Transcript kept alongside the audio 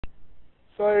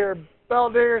So your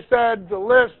Bell-Digger said to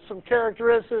list some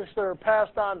characteristics that are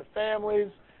passed on to families.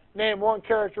 Name one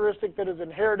characteristic that is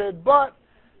inherited, but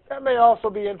that may also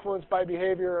be influenced by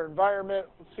behavior or environment.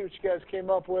 Let's see what you guys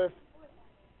came up with.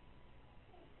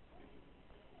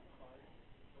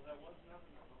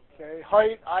 Okay,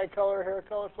 height, eye color, hair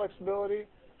color, flexibility. And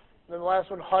then the last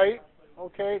one, height.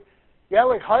 Okay. Yeah,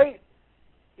 like height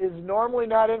is normally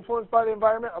not influenced by the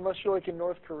environment unless you're like in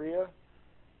North Korea.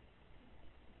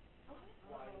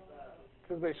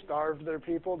 Because they starved their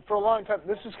people. For a long time,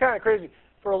 this is kind of crazy.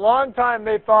 For a long time,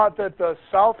 they thought that the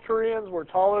South Koreans were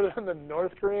taller than the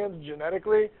North Koreans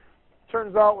genetically.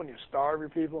 Turns out when you starve your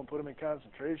people and put them in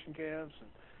concentration camps, and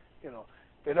you know,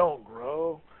 they don't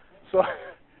grow. So,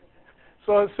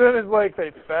 so as soon as like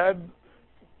they fed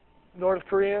North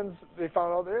Koreans, they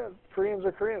found out Koreans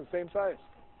are Koreans, same size.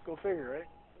 Go figure, right?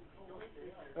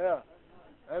 Yeah,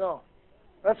 I know.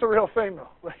 That's a real thing though.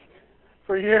 Like,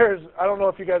 for years, I don't know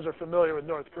if you guys are familiar with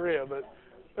North Korea, but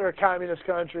they're a communist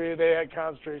country. They had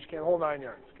concentration camps, whole 9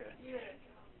 yards. Okay.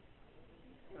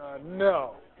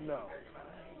 No.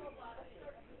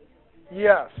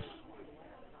 Yes.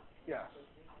 Yes.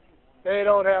 They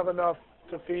don't have enough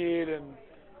to feed and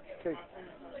take.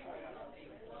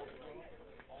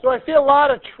 So I see a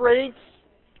lot of traits.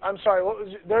 I'm sorry.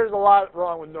 There's a lot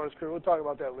wrong with North Korea. We'll talk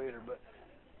about that later. But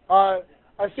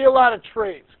I see a lot of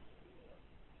traits.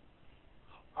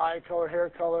 Eye color, hair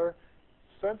color.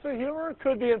 Sense of humor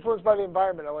could be influenced by the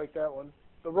environment. I like that one.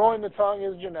 The rolling the tongue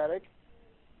is genetic.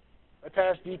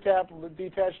 Attached,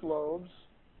 detached lobes.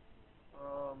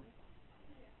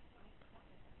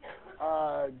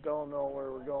 I don't know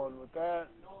where we're going with that.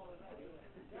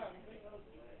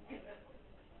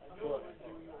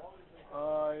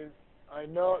 I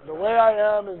know the way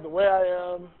I am is the way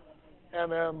I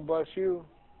am. Bless you.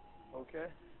 Okay.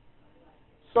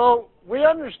 So we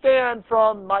understand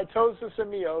from mitosis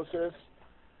and meiosis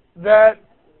that,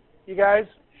 you guys,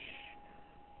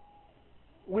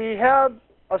 we have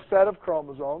a set of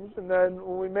chromosomes, and then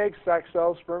when we make sex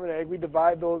cells, sperm and egg, we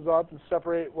divide those up and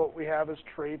separate what we have as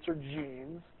traits or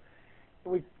genes.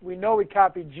 We know we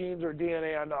copy genes or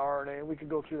DNA onto RNA, and we could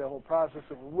go through that whole process,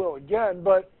 and we will again,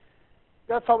 but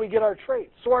that's how we get our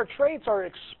traits. So our traits are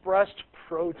expressed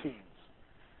proteins,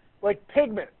 like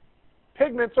pigment.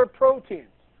 Pigments are proteins.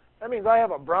 That means I have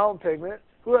a brown pigment.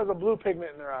 Who has a blue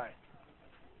pigment in their eye?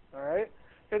 All right?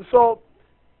 And so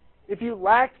if you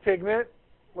lacked pigment,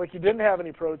 like you didn't have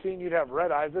any protein, you'd have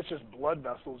red eyes. That's just blood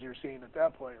vessels you're seeing at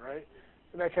that point, right?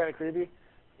 Isn't that kind of creepy?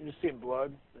 You're just seeing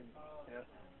blood. Yeah.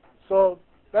 So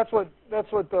that's what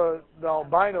the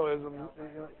albinoism.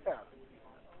 Yeah.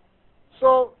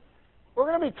 So we're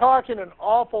going to be talking an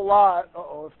awful lot.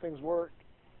 If things work,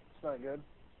 it's not good.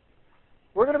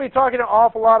 We're going to be talking an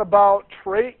awful lot about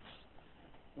traits,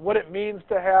 what it means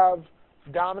to have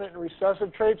dominant and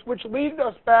recessive traits, which leads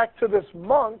us back to this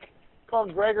monk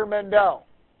called Gregor Mendel.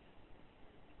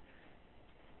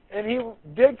 And he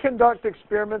did conduct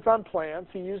experiments on plants.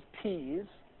 He used peas.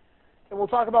 And we'll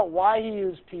talk about why he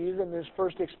used peas in his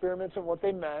first experiments and what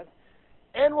they meant.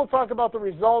 And we'll talk about the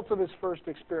results of his first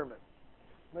experiment.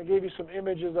 And I gave you some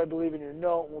images, I believe, in your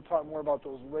note. We'll talk more about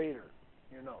those later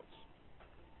in your notes.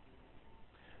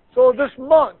 So this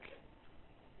monk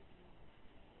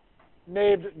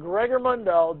named Gregor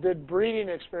Mendel did breeding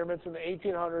experiments in the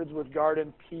 1800s with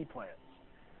garden pea plants.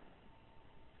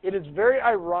 It is very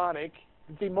ironic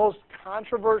that the most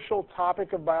controversial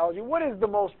topic of biology, let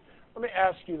me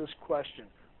ask you this question.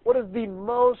 What is the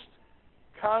most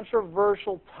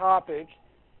controversial topic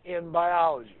in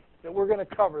biology that we're going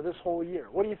to cover this whole year?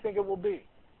 What do you think it will be?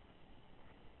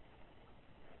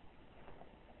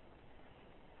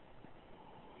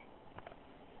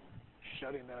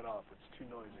 Shutting that off. It's too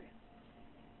noisy.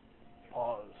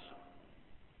 Pause.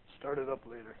 Start it up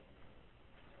later.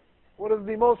 What is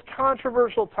the most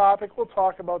controversial topic? We'll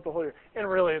talk about the whole year. And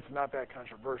really, it's not that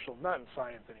controversial, not in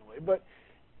science anyway, but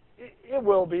it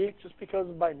will be, just because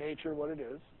of by nature what it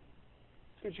is.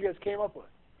 See what you guys came up with.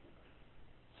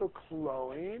 So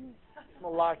cloning, I'm going to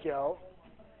lock you out.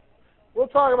 We'll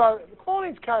talk about it.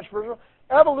 Cloning's controversial.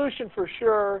 Evolution, for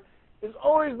sure, is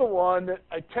always the one that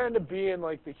I tend to be in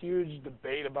like the huge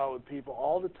debate about with people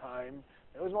all the time.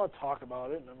 They always want to talk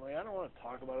about it, and I'm like, I don't want to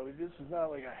talk about it. This is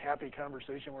not like a happy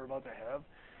conversation we're about to have.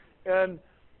 And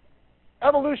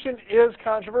evolution is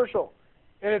controversial.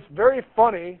 And it's very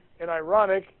funny and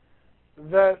ironic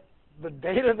that the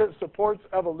data that supports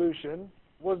evolution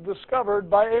was discovered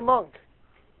by a monk,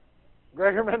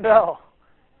 Gregor Mendel.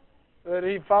 That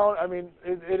he found,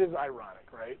 it is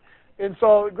ironic, right? And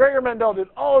so Gregor Mendel did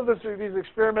all of these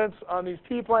experiments on these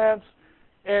pea plants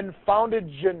and founded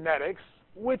genetics,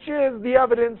 which is the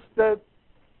evidence that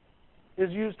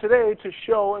is used today to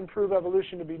show and prove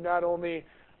evolution to be not only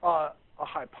a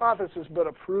hypothesis, but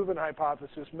a proven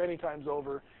hypothesis many times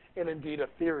over, and indeed a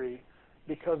theory,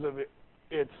 because of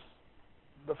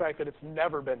the fact that it's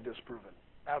never been disproven,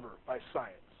 ever, by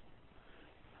science.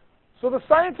 So the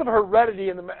science of heredity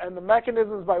and the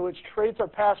mechanisms by which traits are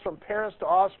passed from parents to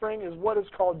offspring is what is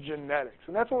called genetics.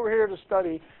 And that's what we're here to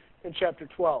study in Chapter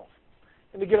 12,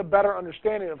 and to get a better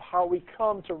understanding of how we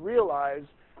come to realize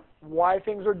why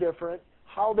things are different,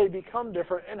 how they become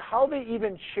different, and how they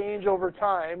even change over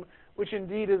time, which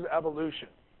indeed is evolution.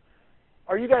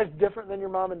 Are you guys different than your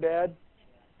mom and dad?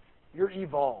 You're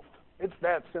evolved. It's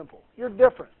that simple. You're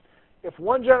different. If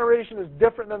one generation is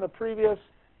different than the previous,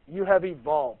 you have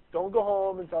evolved. Don't go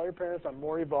home and tell your parents, I'm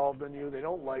more evolved than you. They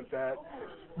don't like that.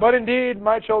 But indeed,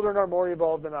 my children are more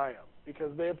evolved than I am,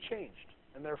 because they have changed,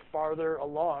 and they're farther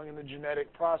along in the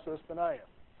genetic process than I am.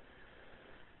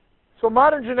 So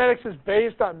modern genetics is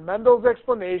based on Mendel's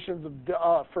explanations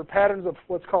for patterns of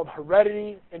what's called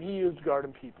heredity, and he used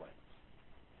garden pea plants.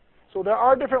 So there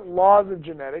are different laws of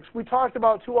genetics. We talked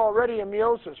about two already in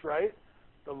meiosis, right?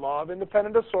 The law of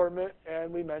independent assortment,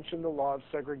 and we mentioned the law of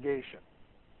segregation.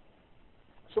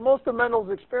 So most of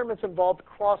Mendel's experiments involved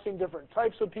crossing different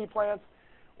types of pea plants.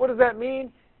 What does that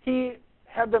mean? He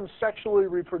had them sexually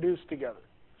reproduce together.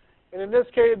 And in this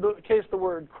case, the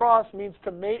word cross means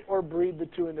to mate or breed the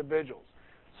two individuals.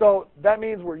 So that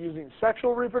means we're using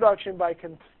sexual reproduction by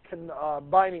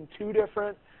combining two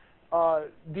different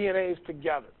DNAs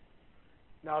together.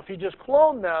 Now, if he just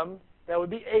cloned them, that would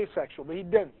be asexual, but he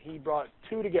didn't. He brought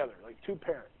two together, like two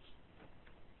parents.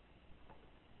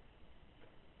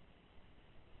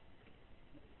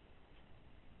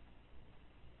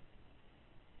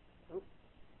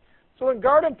 So in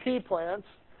garden pea plants,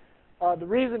 the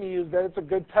reason he used that, it's a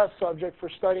good test subject for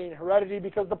studying heredity,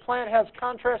 because the plant has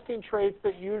contrasting traits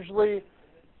that usually...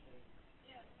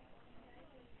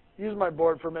 Use my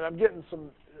board for a minute. I'm getting some...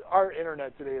 Our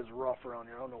internet today is rough around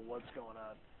here. I don't know what's going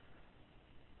on.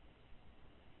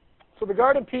 So the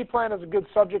garden pea plant is a good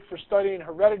subject for studying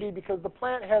heredity because the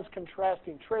plant has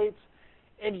contrasting traits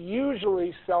and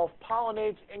usually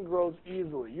self-pollinates and grows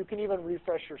easily. You can even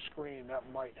refresh your screen. That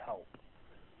might help.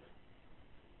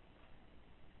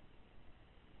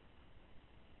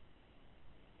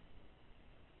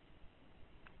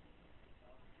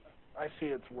 I see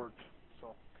it's worked.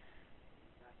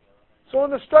 So in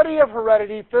the study of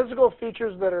heredity, physical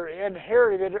features that are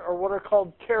inherited are what are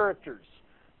called characters.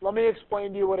 Let me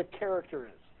explain to you what a character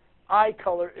is. Eye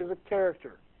color is a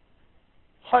character.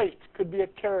 Height could be a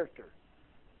character.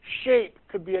 Shape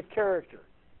could be a character.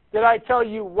 Did I tell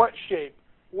you what shape,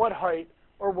 what height,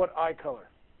 or what eye color?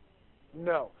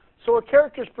 No. So a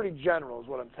character is pretty general is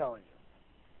what I'm telling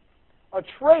you. A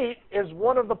trait is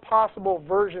one of the possible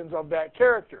versions of that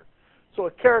character. So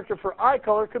a character for eye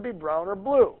color could be brown or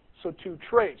blue. So two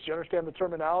traits. You understand the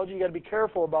terminology? You've got to be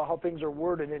careful about how things are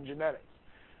worded in genetics.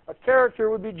 A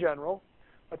character would be general.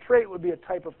 A trait would be a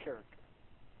type of character.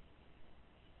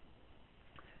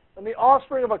 And the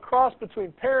offspring of a cross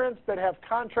between parents that have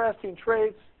contrasting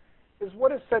traits is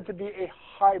what is said to be a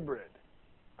hybrid.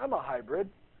 I'm a hybrid.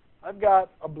 I've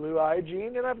got a blue eye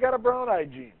gene and I've got a brown eye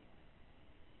gene.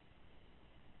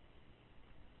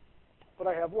 But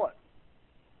I have what?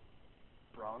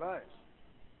 Brown eyes.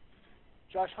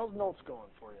 Josh, how's notes going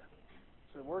for you?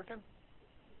 Is it working?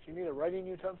 Do you need a writing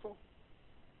utensil?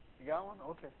 You got one?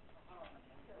 Okay.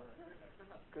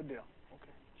 Good deal.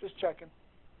 Okay. Just checking.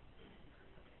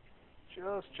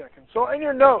 Just checking. So in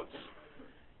your notes,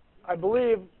 I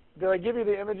believe, did I give you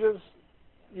the images?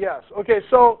 Yes. Okay,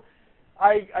 so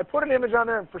I put an image on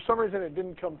there, and for some reason it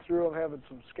didn't come through. I'm having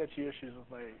some sketchy issues with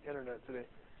my internet today.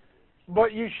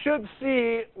 But you should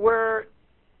see where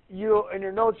in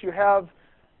your notes you have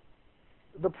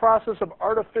the process of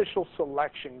artificial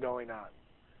selection going on.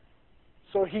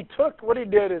 So what he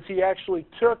did is he actually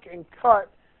took and cut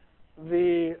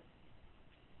the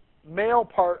male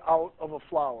part out of a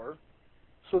flower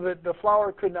so that the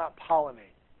flower could not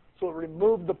pollinate. So it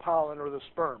removed the pollen or the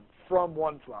sperm from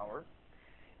one flower.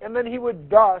 And then he would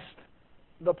dust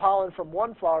the pollen from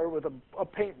one flower with a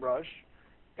paintbrush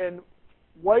and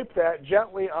wipe that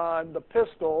gently on the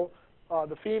pistil,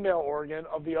 the female organ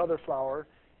of the other flower,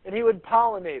 and he would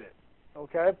pollinate it,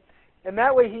 okay? And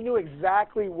that way he knew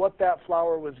exactly what that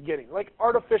flower was getting. Like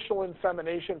artificial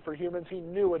insemination for humans, he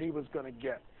knew what he was going to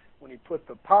get when he put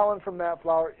the pollen from that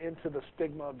flower into the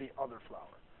stigma of the other flower.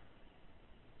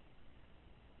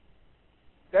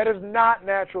 That is not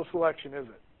natural selection, is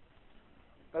it?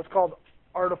 That's called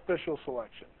artificial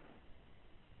selection.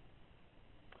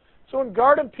 So in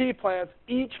garden pea plants,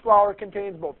 each flower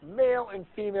contains both male and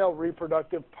female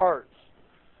reproductive parts.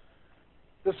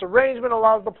 This arrangement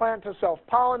allows the plant to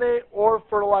self-pollinate or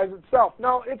fertilize itself.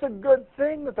 Now, it's a good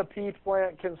thing that the pea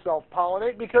plant can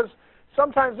self-pollinate because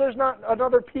sometimes there's not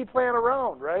another pea plant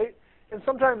around, right? And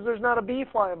sometimes there's not a bee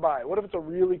flying by. What if it's a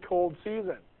really cold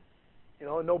season? You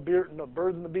know, no birds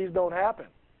and the bees don't happen.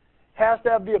 Has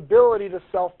to have the ability to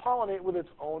self-pollinate with its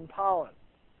own pollen.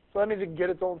 So that means it can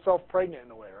get its own self-pregnant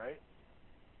in a way, right?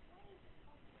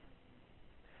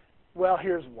 Well,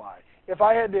 here's why. If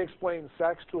I had to explain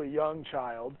sex to a young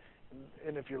child,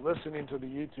 and if you're listening to the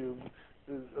YouTube,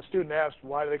 a student asked,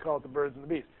 why do they call it the birds and the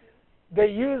bees? They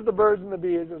use the birds and the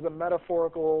bees as a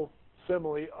metaphorical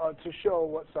simile to show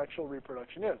what sexual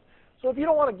reproduction is. So if you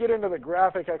don't want to get into the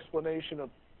graphic explanation of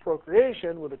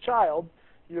procreation with a child,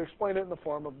 you explain it in the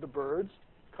form of the birds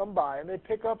come by and they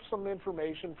pick up some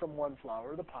information from one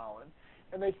flower, the pollen,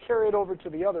 and they carry it over to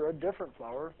the other, a different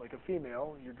flower, like a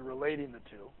female. You're relating the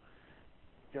two.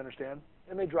 Do you understand?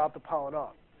 And they drop the pollen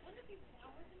off.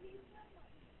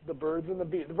 The birds and the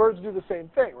bees. The birds do the same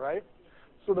thing, right?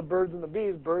 So the birds and the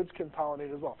bees, birds can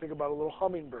pollinate as well. Think about a little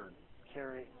hummingbird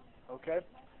carrying. Okay?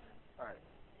 All right.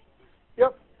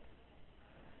 Yep.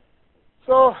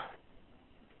 So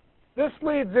this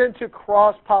leads into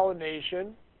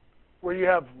cross-pollination, where you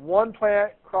have one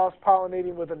plant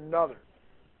cross-pollinating with another.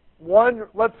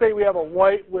 Let's say we have a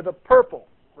white with a purple,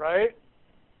 right?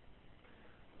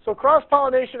 So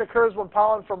cross-pollination occurs when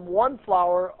pollen from one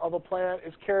flower of a plant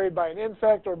is carried by an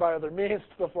insect or by other means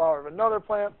to the flower of another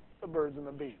plant, the birds and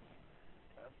the bees.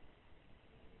 Okay.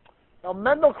 Now,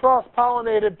 Mendel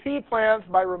cross-pollinated pea plants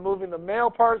by removing the male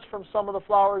parts from some of the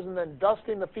flowers and then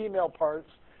dusting the female parts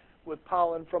with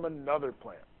pollen from another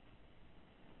plant.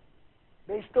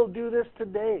 They still do this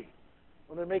today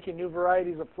when they're making new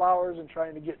varieties of flowers and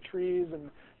trying to get trees and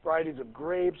varieties of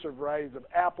grapes or varieties of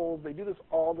apples. They do this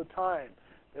all the time.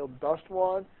 They'll dust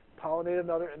one, pollinate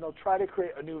another, and they'll try to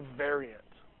create a new variant.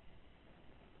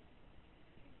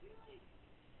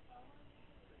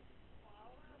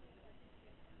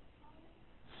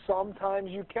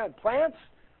 Sometimes you can. Plants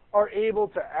are able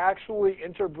to actually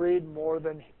interbreed more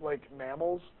than like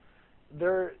mammals.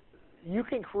 You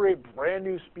can create brand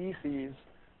new species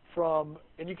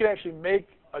and you can actually make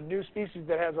a new species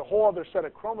that has a whole other set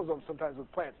of chromosomes sometimes with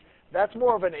plants. That's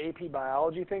more of an AP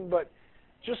biology thing, but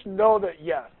just know that,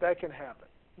 yes, that can happen.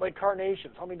 Like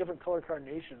carnations. How many different color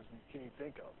carnations can you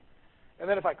think of? And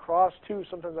then if I cross two,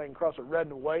 sometimes I can cross a red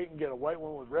and a white and get a white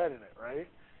one with red in it, right?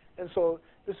 And so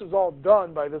this is all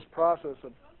done by this process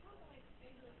of,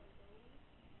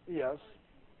 yes,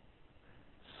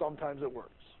 sometimes it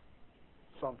works.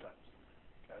 Sometimes.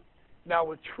 Okay. Now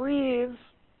with trees,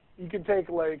 you can take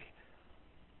like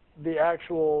the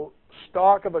actual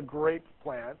stalk of a grape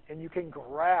plant and you can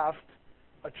graft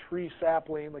a tree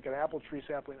sapling, like an apple tree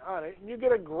sapling on it, and you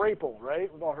get a grapple,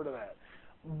 right? We've all heard of that.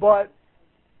 But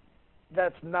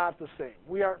that's not the same.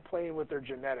 We aren't playing with their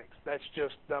genetics. That's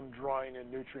just them drawing in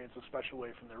nutrients a special way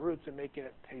from their roots and making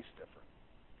it taste different.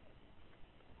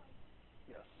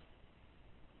 Yes.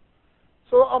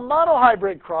 So a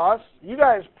monohybrid cross, you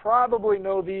guys probably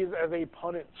know these as a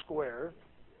Punnett square.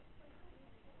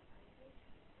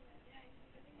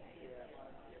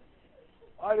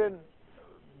 I didn't.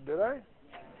 Did I?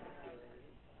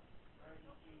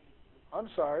 I'm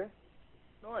sorry.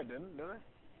 No, I didn't, did I?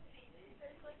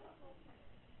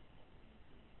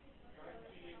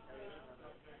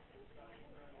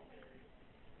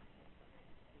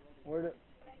 Where did?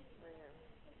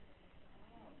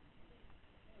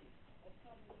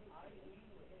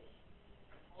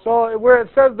 So where it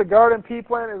says the garden pea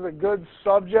plant is a good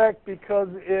subject because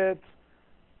it,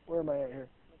 where am I at here?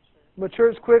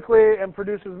 Matures quickly and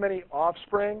produces many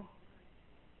offspring.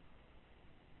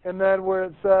 And then where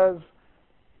it says,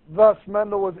 thus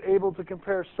Mendel was able to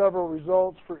compare several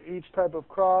results for each type of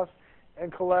cross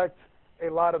and collect a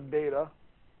lot of data.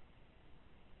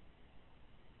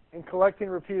 And collecting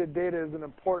repeated data is an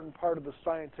important part of the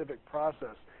scientific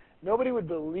process. Nobody would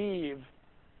believe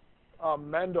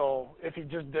Mendel if he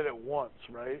just did it once,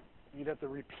 right? You'd have to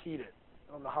repeat it.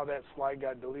 I don't know how that slide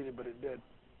got deleted, but it did.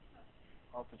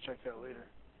 I'll have to check that later.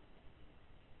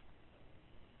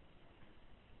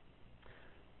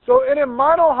 So in a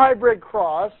monohybrid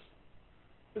cross,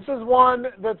 this is one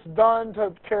that's done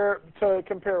to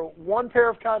compare one pair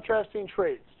of contrasting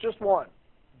traits, just one,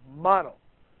 mono.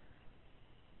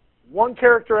 One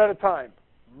character at a time.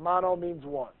 Mono means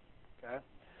one. Okay?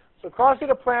 So crossing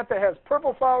a plant that has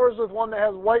purple flowers with one that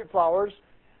has white flowers,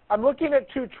 I'm looking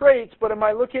at two traits, but am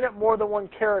I looking at more than one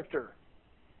character?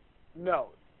 No.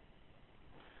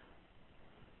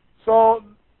 So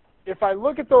if I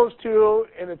look at those two,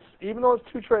 and it's even though it's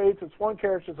two traits, it's one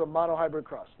character, it's a monohybrid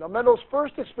cross. Now, Mendel's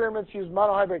first experiments used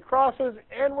monohybrid crosses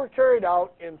and were carried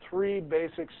out in 3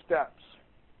 basic steps.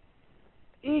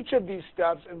 Each of these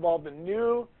steps involved a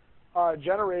new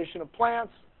generation of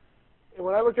plants. And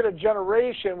when I look at a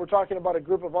generation, we're talking about a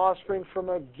group of offspring from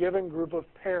a given group of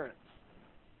parents.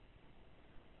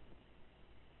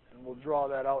 And we'll draw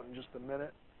that out in just a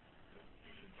minute.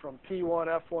 From P1,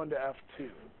 F1 to F2.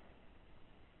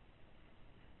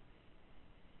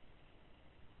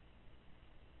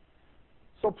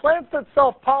 So plants that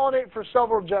self-pollinate for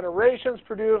several generations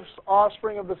produce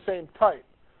offspring of the same type.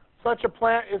 Such a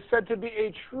plant is said to be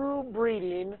a true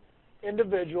breeding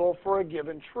individual for a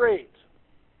given trait.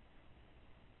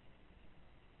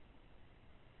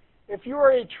 If you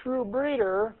are a true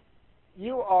breeder,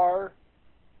 you are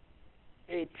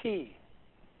a P.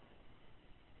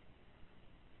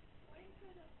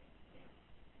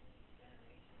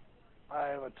 I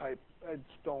have a type.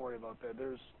 Don't worry about that.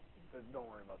 Don't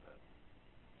worry about that.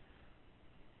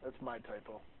 That's my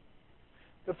typo.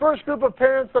 The first group of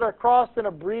parents that are crossed in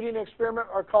a breeding experiment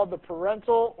are called the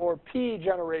parental or P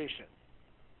generation.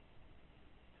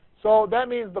 So that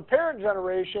means the parent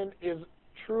generation is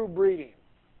true breeding.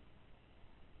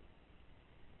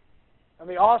 And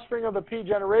the offspring of the P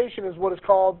generation is what is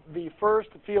called the first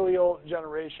filial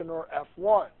generation, or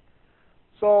F1.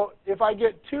 So if I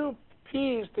get 2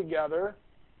 P's together,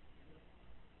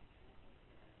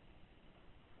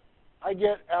 I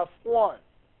get F1.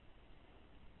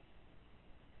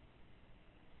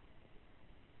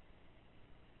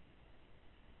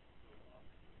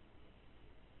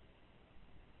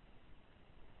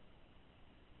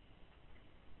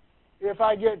 If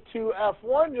I get 2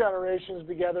 F1 generations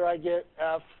together, I get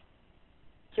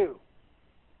F2.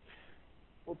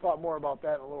 We'll talk more about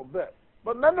that in a little bit.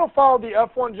 But Mendel followed the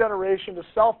F1 generation to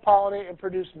self-pollinate and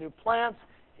produce new plants.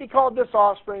 He called this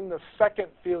offspring the second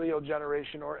filial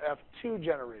generation, or F2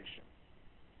 generation.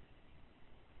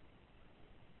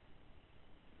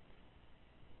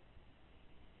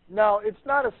 Now, it's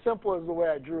not as simple as the way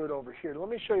I drew it over here. Let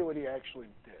me show you what he actually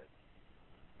did.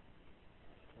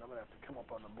 I'm going to have to come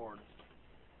up on the board.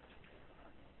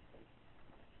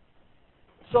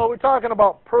 So we're talking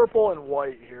about purple and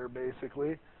white here, basically.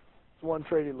 It's one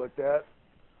trait he looked at.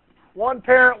 One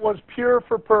parent was pure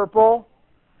for purple.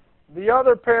 The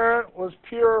other parent was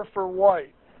pure for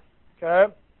white.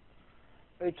 Okay?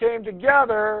 They came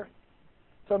together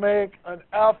to make an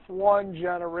F1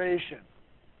 generation.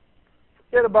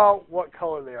 Forget about what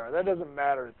color they are. That doesn't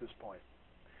matter at this point.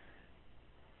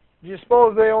 Do you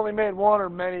suppose they only made one or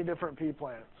many different pea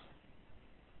plants?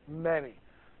 Many.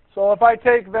 So if I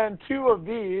take then 2 of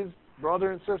these,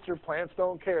 brother and sister, plants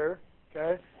don't care,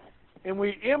 okay, and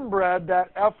we inbred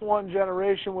that F1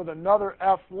 generation with another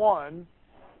F1,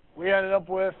 we ended up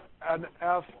with an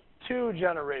F2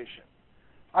 generation.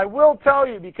 I will tell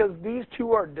you, because these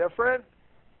two are different,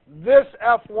 this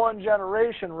F1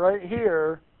 generation right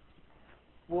here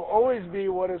will always be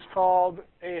what is called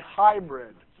a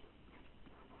hybrid.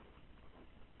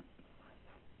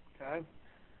 Okay?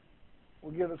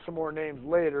 We'll give it some more names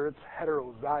later. It's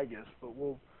heterozygous, but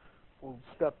we'll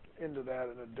step into that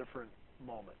in a different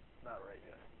moment. Not right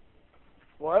yet.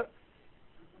 What?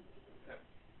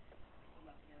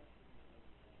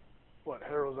 What,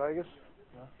 heterozygous?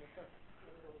 No.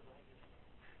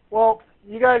 Well,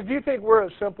 you guys, do you think we're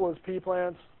as simple as pea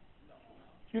plants?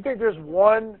 Do you think there's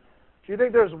one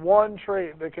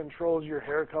trait that controls your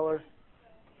hair color?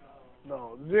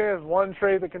 No. Do you think there's one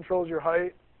trait that controls your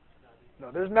height? No,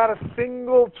 there's not a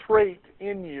single trait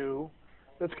in you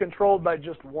that's controlled by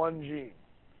just one gene.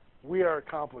 We are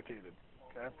complicated.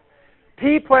 Okay?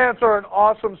 Pea plants are an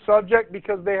awesome subject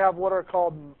because they have what are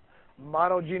called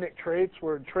monogenic traits,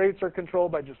 where traits are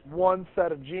controlled by just one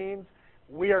set of genes.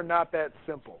 We are not that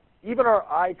simple. Even our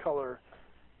eye color,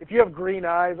 if you have green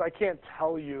eyes, I can't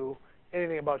tell you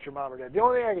anything about your mom or dad. The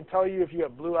only thing I can tell you if you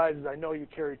have blue eyes is I know you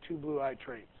carry 2 blue eye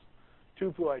traits.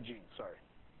 2 blue eye genes, sorry.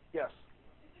 Yes?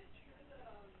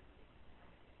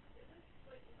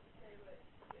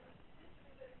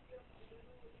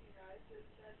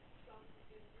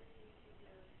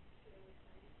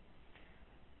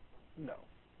 No.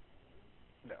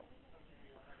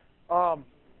 No.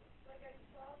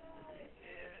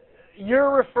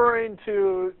 You're referring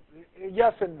to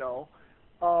yes and no.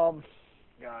 Gosh,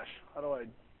 how do I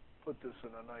put this in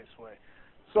a nice way?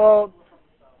 So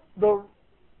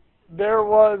there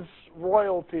was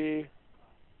royalty,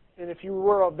 and if you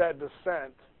were of that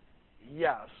descent,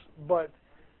 yes, but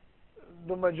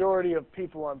the majority of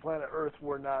people on planet Earth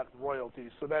were not royalty,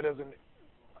 so that is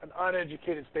an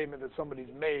uneducated statement that somebody's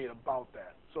made about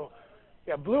that. So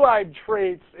Yeah, blue-eyed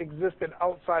traits existed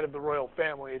outside of the royal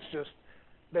family. It's just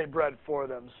they bred for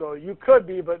them. So you could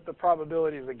be, but the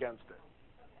probability is against it.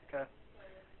 Okay?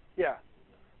 Yeah.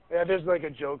 Yeah, there's like a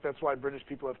joke. That's why British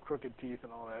people have crooked teeth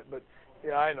and all that. But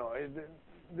yeah, I know.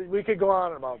 We could go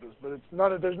on about this, but it's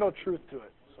none of, there's no truth to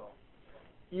it. So,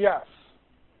 yes.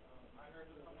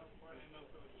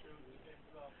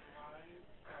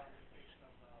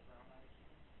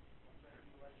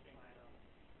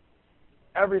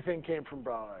 Everything came from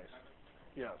brown eyes.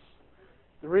 Yes.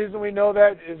 The reason we know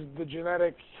that is the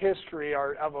genetic history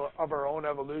of our own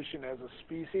evolution as a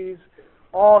species.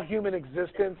 All human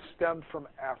existence stemmed from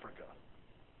Africa,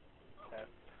 okay?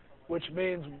 Which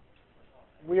means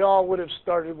we all would have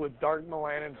started with dark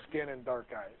melanin skin and dark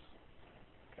eyes.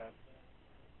 Okay?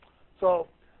 So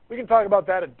we can talk about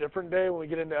that a different day when we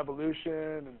get into evolution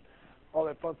and all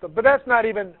that fun stuff. But that's not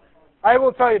even, I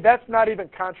will tell you, that's not even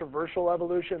controversial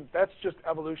evolution. That's just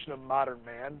evolution of modern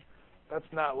man. That's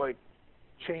not like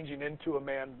changing into a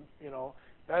man, you know.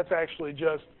 That's actually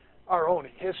just our own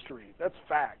history. That's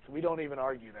fact. We don't even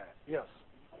argue that. Yes?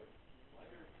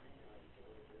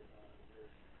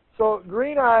 So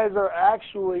green eyes are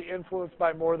actually influenced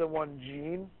by more than one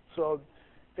gene. So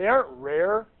they aren't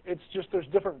rare. It's just there's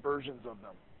different versions of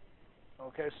them.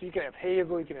 Okay, so you can have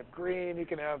hazel, you can have green, you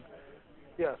can have,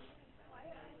 yes.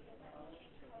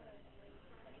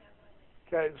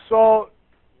 Okay, so,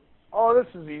 oh,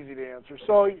 this is easy to answer.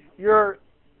 So your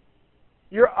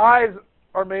eyes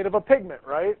are made of a pigment,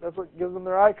 right? That's what gives them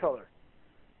their eye color.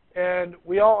 And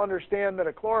we all understand that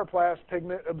a chloroplast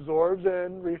pigment absorbs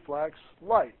and reflects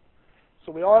light.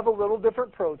 So we all have a little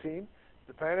different protein.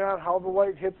 Depending on how the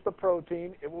light hits the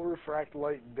protein, it will refract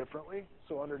light differently.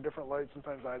 So under different light,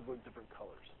 sometimes eyes look different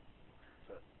colors.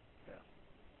 Yeah.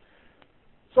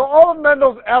 So all of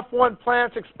Mendel's F1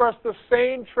 plants express the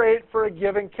same trait for a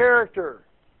given character.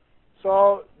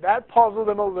 So that puzzled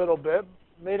him a little bit,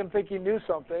 made him think he knew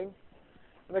something.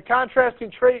 And the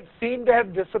contrasting trait seemed to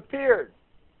have disappeared.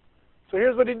 So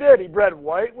here's what he did. He bred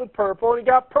white with purple, and he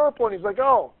got purple. And he's like,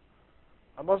 oh,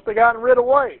 I must have gotten rid of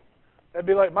white. That'd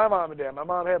be like my mom and dad. My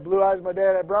mom had blue eyes. My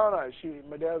dad had brown eyes.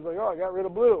 My dad was like, oh, I got rid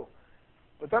of blue.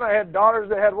 But then I had daughters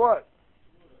that had what?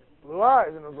 Blue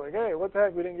eyes. And I was like, hey, what the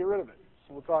heck? We didn't get rid of it.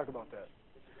 So we'll talk about that.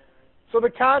 So the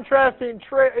contrasting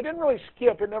trait, it didn't really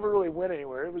skip. It never really went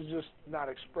anywhere. It was just not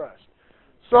expressed.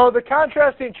 So the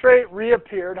contrasting trait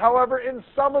reappeared. However, in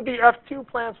some of the F2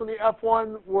 plants, when the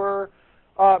F1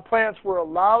 plants were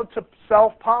allowed to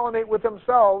self-pollinate with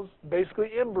themselves, basically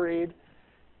inbreed,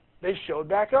 they showed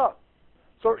back up.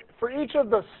 So for each of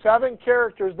the 7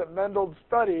 characters that Mendel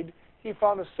studied, he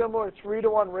found a similar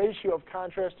 3-to-1 ratio of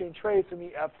contrasting traits in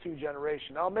the F2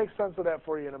 generation. Now, I'll make sense of that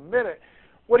for you in a minute.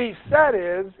 What he said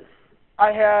is,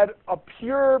 I had a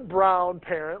pure brown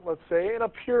parent, let's say, and a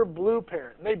pure blue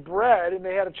parent. And they bred, and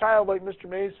they had a child like Mr.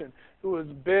 Mason, who was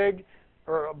big,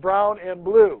 or brown and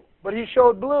blue. But he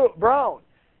showed brown.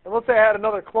 And let's say I had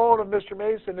another clone of Mr.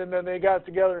 Mason, and then they got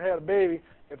together and had a baby,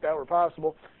 if that were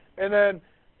possible. And then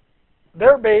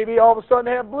their baby all of a sudden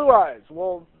had blue eyes.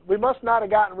 Well, we must not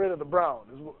have gotten rid of the brown,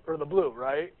 or the blue,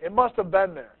 right? It must have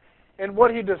been there. And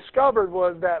what he discovered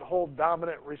was that whole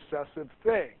dominant recessive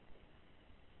thing.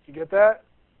 You get that?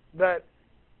 That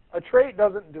a trait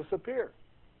doesn't disappear.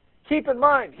 Keep in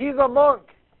mind, he's a monk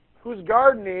who's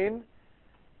gardening,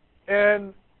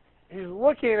 and he's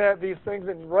looking at these things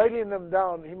and writing them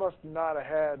down. He must not have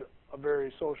had a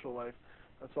very social life.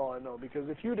 That's all I know. Because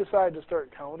if you decide to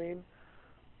start counting,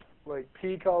 like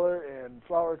pea color and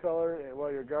flower color, and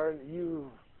while you're gardening,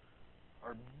 you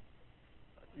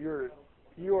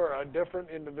are a different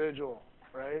individual,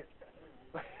 right?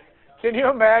 Can you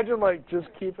imagine, like, just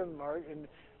keeping mark? And,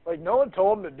 like, no one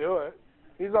told him to do it.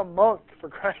 He's a monk, for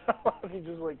crying out loud. He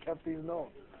just, like, kept these notes.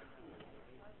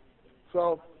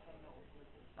 So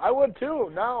I would, too,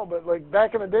 now. But, like,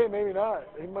 back in the day, maybe not.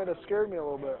 He might have scared me a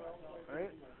little bit, right?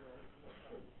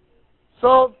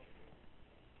 So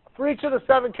for each of the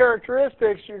 7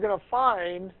 characteristics, you're going to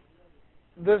find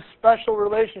this special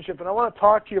relationship. And I want to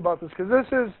talk to you about this, because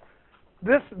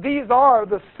these are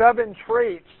the 7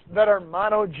 traits that are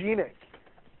monogenic.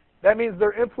 That means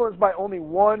they're influenced by only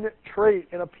one trait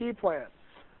in a pea plant,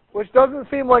 which doesn't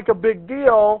seem like a big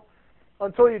deal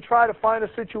until you try to find a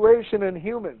situation in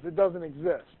humans. It doesn't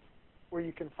exist where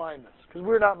you can find this, because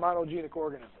we're not monogenic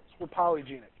organisms. We're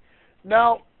polygenic.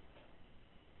 Now,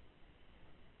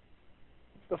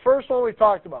 the first one we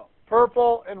talked about,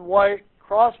 purple and white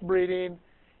crossbreeding,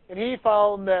 and he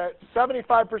found that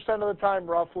 75% of the time,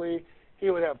 roughly, he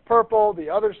would have purple. The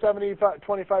other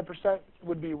 25%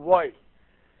 would be white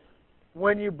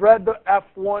when you bred the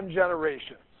F1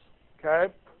 generations,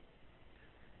 okay?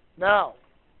 Now,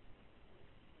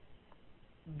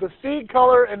 the seed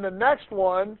color in the next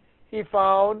one, he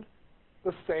found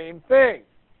the same thing.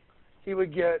 He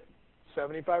would get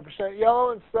 75%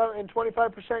 yellow and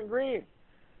 25% green.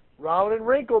 Round and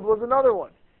wrinkled was another one.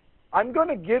 I'm going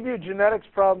to give you genetics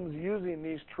problems using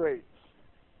these traits,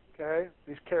 okay?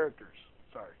 These characters,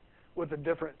 sorry, with the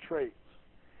different traits.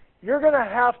 You're going to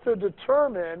have to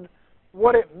determine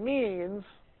what it means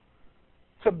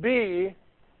to be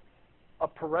a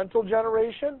parental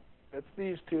generation, it's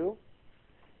these two,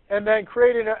 and then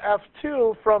creating an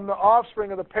F2 from the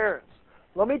offspring of the parents.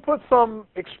 Let me put some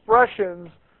expressions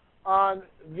on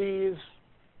these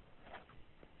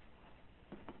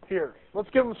here. Let's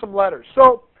give them some letters.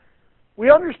 So we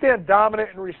understand dominant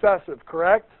and recessive,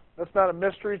 correct? That's not a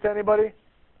mystery to anybody.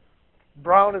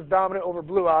 Brown is dominant over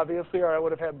blue, obviously, or I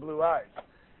would have had blue eyes.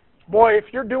 Boy, if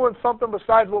you're doing something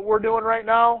besides what we're doing right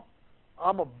now,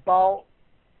 I'm about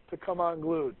to come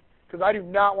unglued, because I do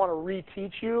not want to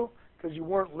reteach you because you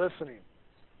weren't listening.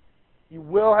 You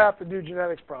will have to do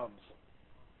genetics problems.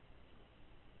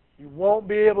 You won't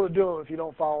be able to do them if you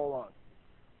don't follow along.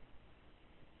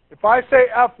 If I say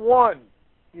F1,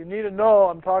 you need to know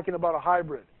I'm talking about a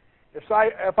hybrid. If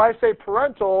I say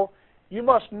parental, you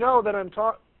must know that I'm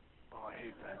talking... Oh, I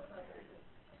hate that.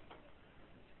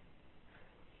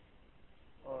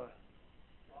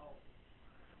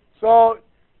 So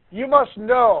you must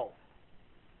know.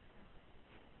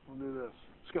 We'll do this.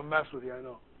 It's going to mess with you, I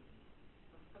know.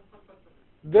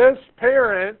 This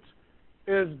parent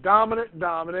is dominant.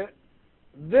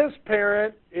 This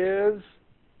parent is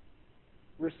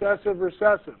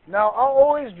recessive. Now, I'll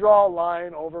always draw a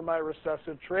line over my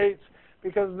recessive traits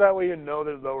because that way you know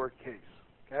they're lowercase.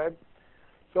 Okay?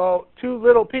 So, two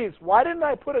little p's. Why didn't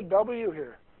I put a W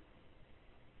here?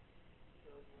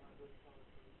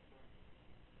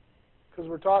 Because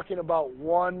we're talking about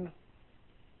one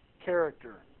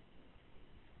character.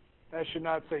 That should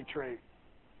not say trait.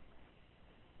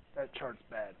 That chart's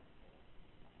bad.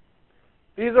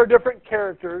 These are different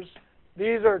characters.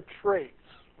 These are traits,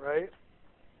 right?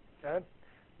 Okay.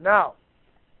 Now,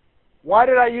 why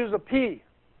did I use a P?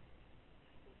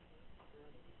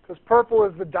 Because purple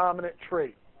is the dominant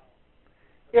trait.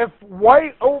 If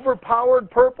white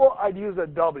overpowered purple, I'd use a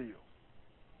W.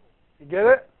 You get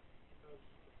it?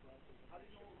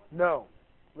 No.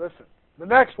 Listen. The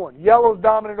next one, yellow is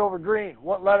dominant over green.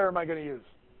 What letter am I going to use?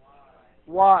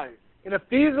 Y. And if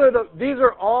these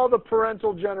are all the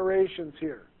parental generations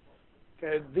here.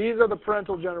 Okay, these are the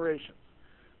parental generations.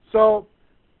 So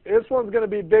this one's going to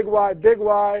be big Y, big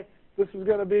Y. This is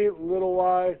going to be little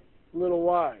y, little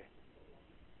y.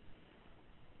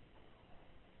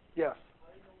 Yes.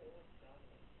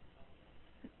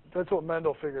 That's what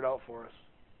Mendel figured out for us.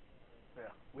 Yeah,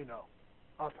 we know.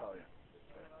 I'll tell you.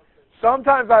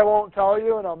 Sometimes I won't tell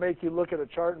you, and I'll make you look at a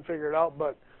chart and figure it out,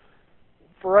 but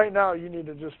for right now, you need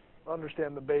to just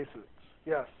understand the basics.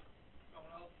 Yes?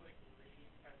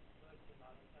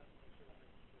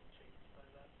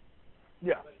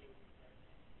 Yeah.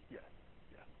 Yeah.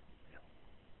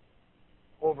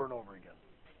 Over and over again.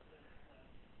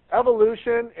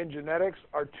 Evolution and genetics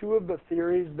are two of the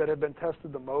theories that have been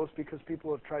tested the most because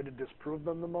people have tried to disprove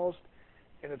them the most,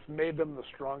 and it's made them the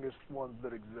strongest ones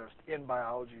that exist in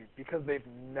biology because they've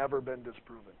never been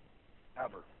disproven,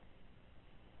 ever.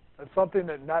 That's something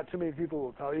that not too many people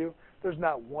will tell you. There's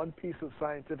not one piece of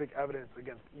scientific evidence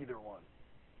against either one.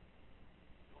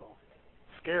 So,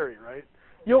 scary, right?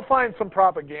 You'll find some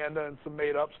propaganda and some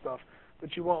made-up stuff,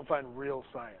 but you won't find real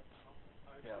science.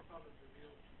 Yeah.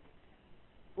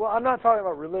 Well, I'm not talking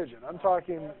about religion. I'm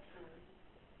talking,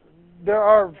 there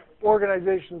are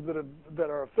organizations that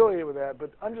are affiliated with that,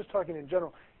 but I'm just talking in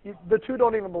general. The two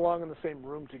don't even belong in the same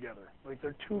room together. Like,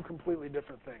 they're two completely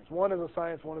different things. One is a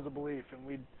science, one is a belief,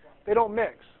 and they don't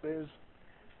mix.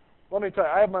 Let me tell you,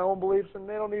 I have my own beliefs, and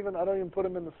I don't even put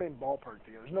them in the same ballpark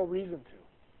together. There's no reason to.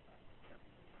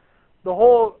 The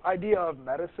whole idea of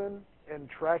medicine and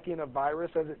tracking a virus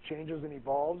as it changes and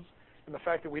evolves, and the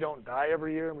fact that we don't die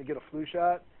every year and we get a flu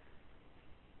shot,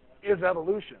 is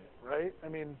evolution, right? I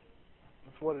mean,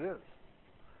 that's what it is.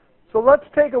 So let's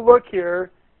take a look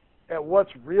here at what's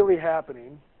really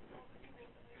happening.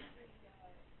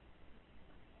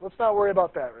 Let's not worry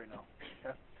about that right now.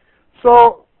 Okay?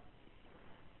 So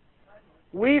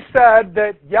we said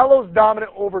that yellow's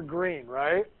dominant over green,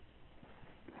 right?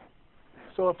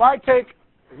 So if I take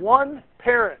one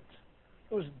parent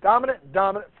who's dominant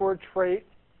for a trait,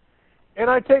 and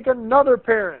I take another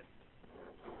parent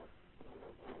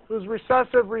who's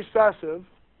recessive,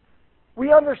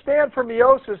 we understand from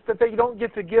meiosis that they don't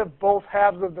get to give both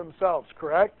halves of themselves,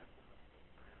 correct?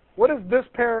 What is this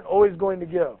parent always going to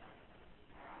give?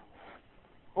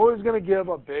 Always going to give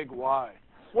a big Y.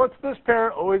 What's this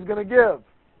parent always going to give?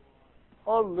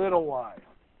 A little y.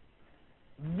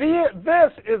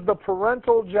 This is the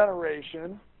parental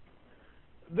generation.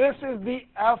 This is the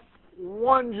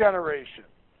F1 generation.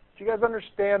 Do you guys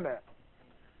understand that?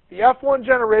 The F1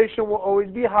 generation will always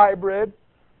be hybrid,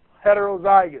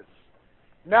 heterozygous.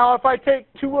 Now, if I take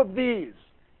two of these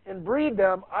and breed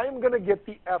them, I'm going to get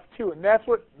the F2, and that's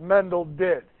what Mendel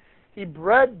did. He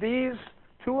bred these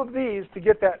two of these to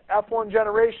get that F1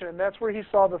 generation, and that's where he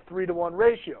saw the 3-to-1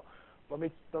 ratio. Let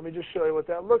me just show you what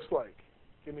that looks like.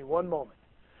 Give me one moment.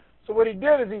 So what he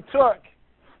did is he took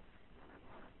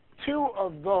two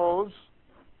of those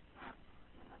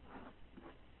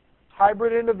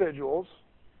hybrid individuals,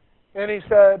 and he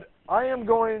said, I am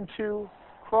going to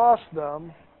cross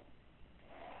them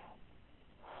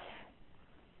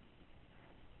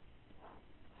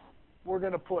we're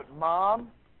going to put mom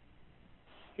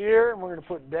here, and we're going to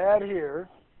put dad here.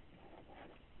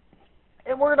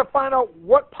 And we're going to find out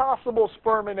what possible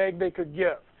sperm and egg they could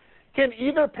give. Can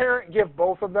either parent give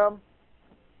both of them?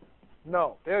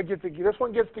 No. This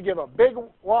one gets to give a big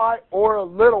Y or a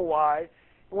little y.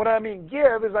 And what I mean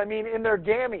give is I mean in their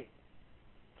gamete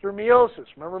through meiosis.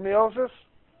 Remember meiosis?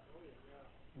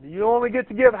 You only get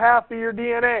to give half of your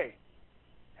DNA.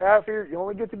 You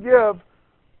only get to give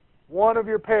one of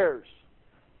your pairs.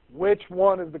 Which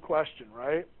one is the question,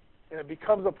 right? And it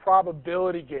becomes a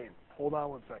probability game. Hold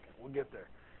on one second. We'll get there.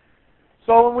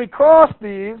 So when we cross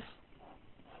these,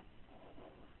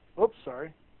 oops,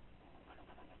 sorry.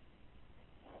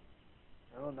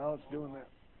 Oh, now it's doing that.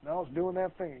 Now it's doing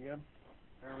that thing again.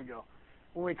 There we go.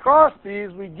 When we cross these,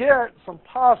 we get some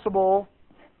possible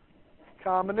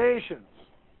combinations.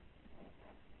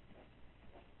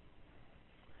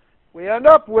 We end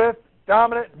up with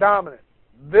dominant-dominant.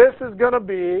 This is going to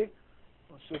be,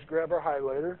 let's just grab our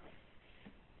highlighter.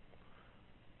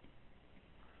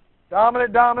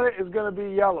 Dominant-dominant is going to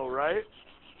be yellow, right?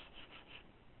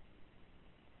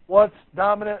 What's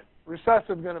dominant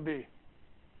recessive going to be?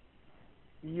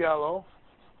 Yellow.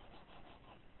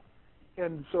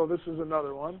 And so this is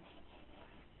another one.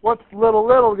 What's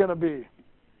little going to be?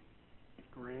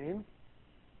 Green.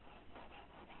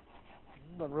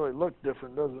 Doesn't really look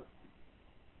different, does it?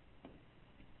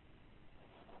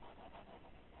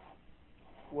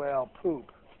 Well,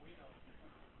 poop.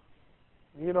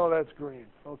 You know that's green.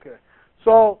 Okay.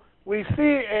 So we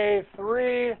see a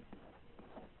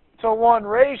 3-to-1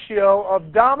 ratio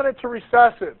of dominant to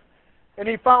recessive. And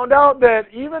he found out that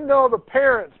even though the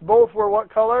parents both were what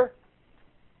color?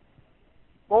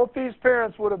 Both these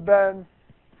parents would have been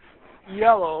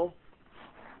yellow.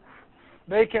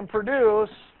 They can produce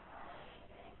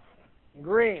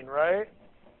green, right?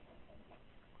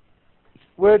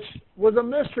 Which was a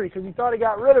mystery because he thought he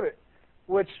got rid of it,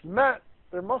 which meant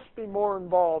there must be more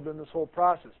involved in this whole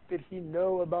process. Did he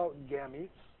know about gametes?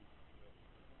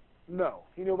 No.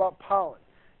 He knew about pollen.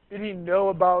 Did he know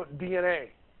about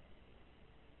DNA?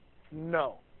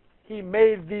 No. He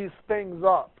made these things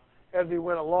up as he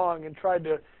went along and tried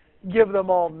to give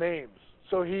them all names.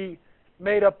 So he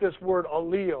made up this word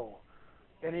allele,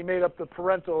 and he made up the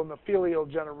parental and the filial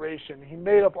generation. He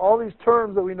made up all these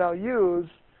terms that we now use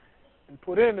and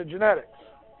put into genetics.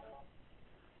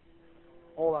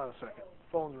 Hold on a second.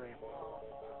 Phone's ringing.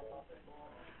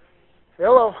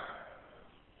 Hello.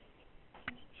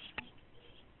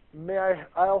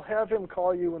 I'll have him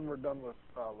call you when we're done with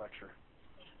lecture.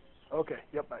 Okay.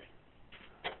 Yep. Bye.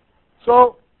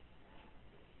 So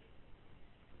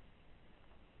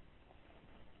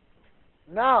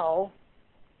now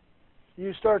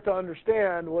you start to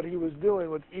understand what he was doing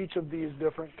with each of these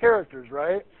different characters,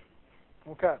 right?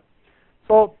 Okay.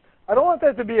 So I don't want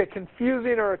that to be a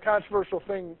confusing or a controversial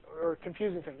thing or a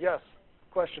confusing thing. Yes?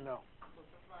 Question now. So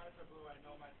since my eyes are blue, I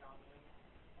know my dominant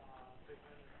pigment is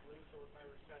blue, so with my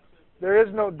recessive... There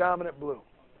is no dominant blue.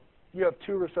 You have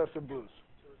two recessive blues.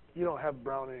 You don't have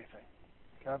brown anything.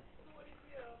 Okay? So what do you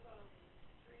see of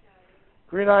green eyes?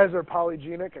 Green eyes are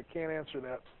polygenic. I can't answer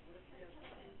that.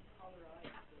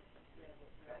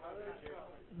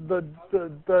 The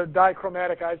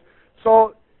dichromatic eyes.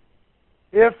 So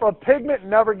if a pigment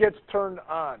never gets turned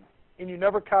on and you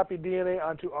never copy DNA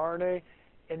onto RNA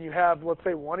and you have, let's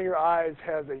say, one of your eyes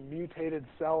has a mutated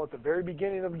cell at the very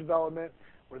beginning of development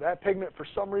where that pigment for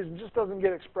some reason just doesn't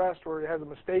get expressed or it has a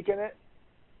mistake in it,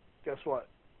 guess what?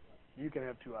 You can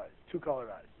have two eyes, two colored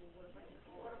eyes.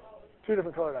 Two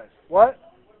different colored eyes. What?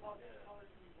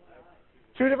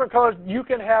 Two different colors. You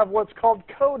can have what's called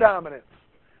codominance,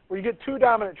 where you get two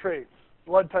dominant traits,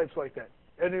 blood types like that.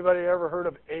 Anybody ever heard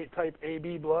of type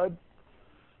AB blood?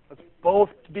 That's both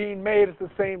being made at the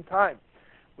same time.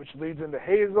 which leads into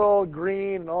hazel,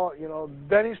 green, and all,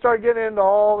 then you start getting into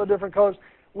all the different colors.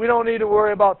 We don't need to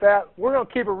worry about that. We're going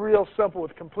to keep it real simple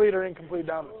with complete or incomplete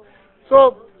dominance.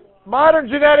 So modern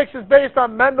genetics is based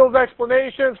on Mendel's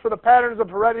explanations for the patterns of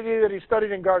heredity that he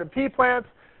studied in garden pea plants.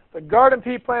 The garden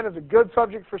pea plant is a good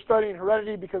subject for studying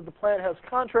heredity because the plant has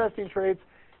contrasting traits,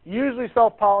 usually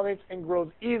self-pollinates, and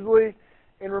grows easily.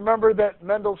 And remember that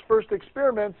Mendel's first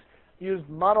experiments used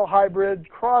monohybrid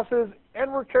crosses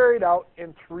and were carried out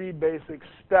in 3 basic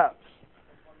steps.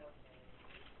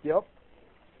 Yep.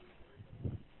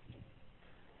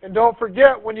 And don't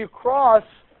forget, when you cross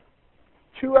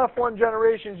 2 F1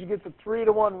 generations, you get the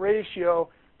 3-to-1 ratio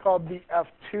called the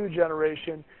F2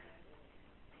 generation.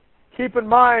 Keep in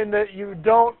mind that you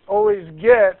don't always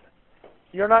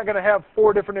you're not going to have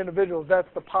 4 different individuals. That's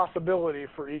the possibility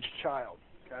for each child.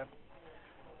 Okay?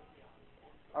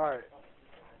 All right.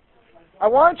 I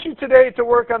want you today to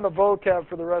work on the vocab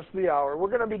for the rest of the hour. We're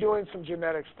going to be doing some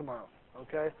genetics tomorrow.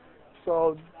 Okay?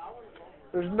 So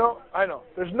there's no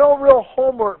real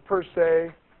homework per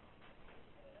se.